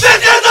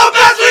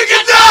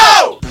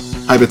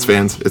Bits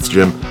fans, it's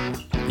Jim.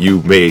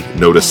 You may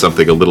notice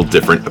something a little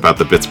different about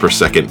the Bits Per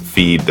Second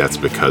feed. That's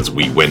because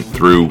we went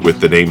through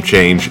with the name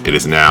change. It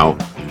is now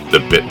the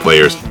Bit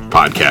Players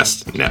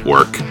Podcast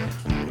Network.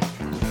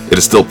 It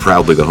is still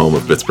proudly the home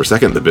of Bits Per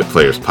Second, the Bit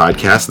Players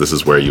Podcast. This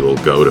is where you will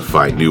go to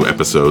find new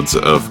episodes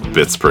of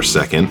Bits Per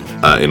Second,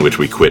 in which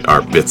we quit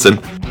our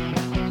bitsin'.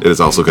 It is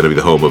also going to be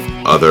the home of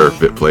other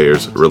Bit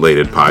Players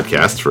related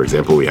podcasts. For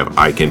example, we have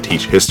I Can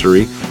Teach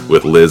History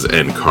with Liz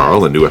and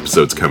Carl, and new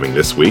episodes coming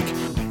this week.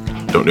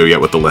 Don't know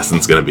yet what the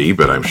lesson's going to be,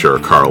 but I'm sure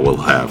Carl will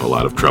have a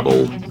lot of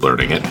trouble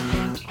learning it.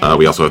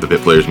 We also have the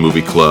Bit Players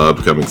Movie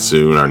Club coming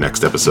soon. Our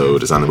next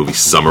episode is on the movie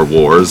Summer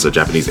Wars, a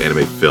Japanese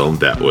anime film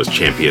that was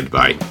championed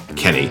by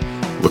Kenny.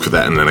 Look for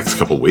that in the next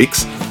couple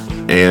weeks.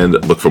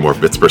 And look for more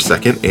Bits Per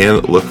Second,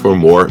 and look for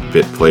more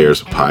Bit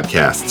Players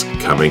podcasts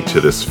coming to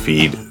this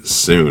feed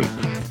soon.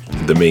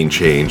 The main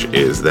change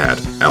is that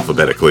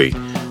alphabetically,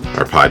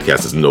 our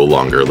podcast is no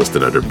longer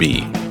listed under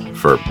B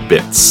for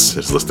bits.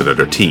 It's listed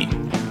under T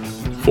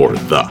for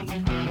the,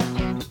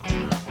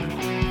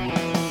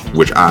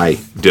 which I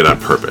did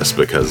on purpose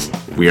because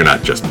we are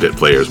not just Bit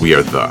Players, we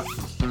are the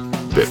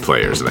Bit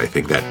Players, and I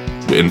think that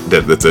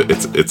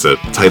it's a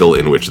title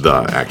in which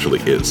the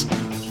actually is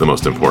the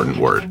most important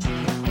word.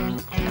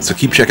 So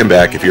keep checking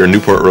back. If you're in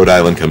Newport, Rhode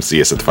Island, come see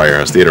us at the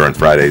Firehouse Theater on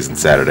Fridays and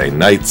Saturday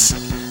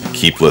nights.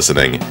 Keep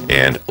listening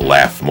and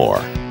laugh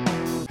more.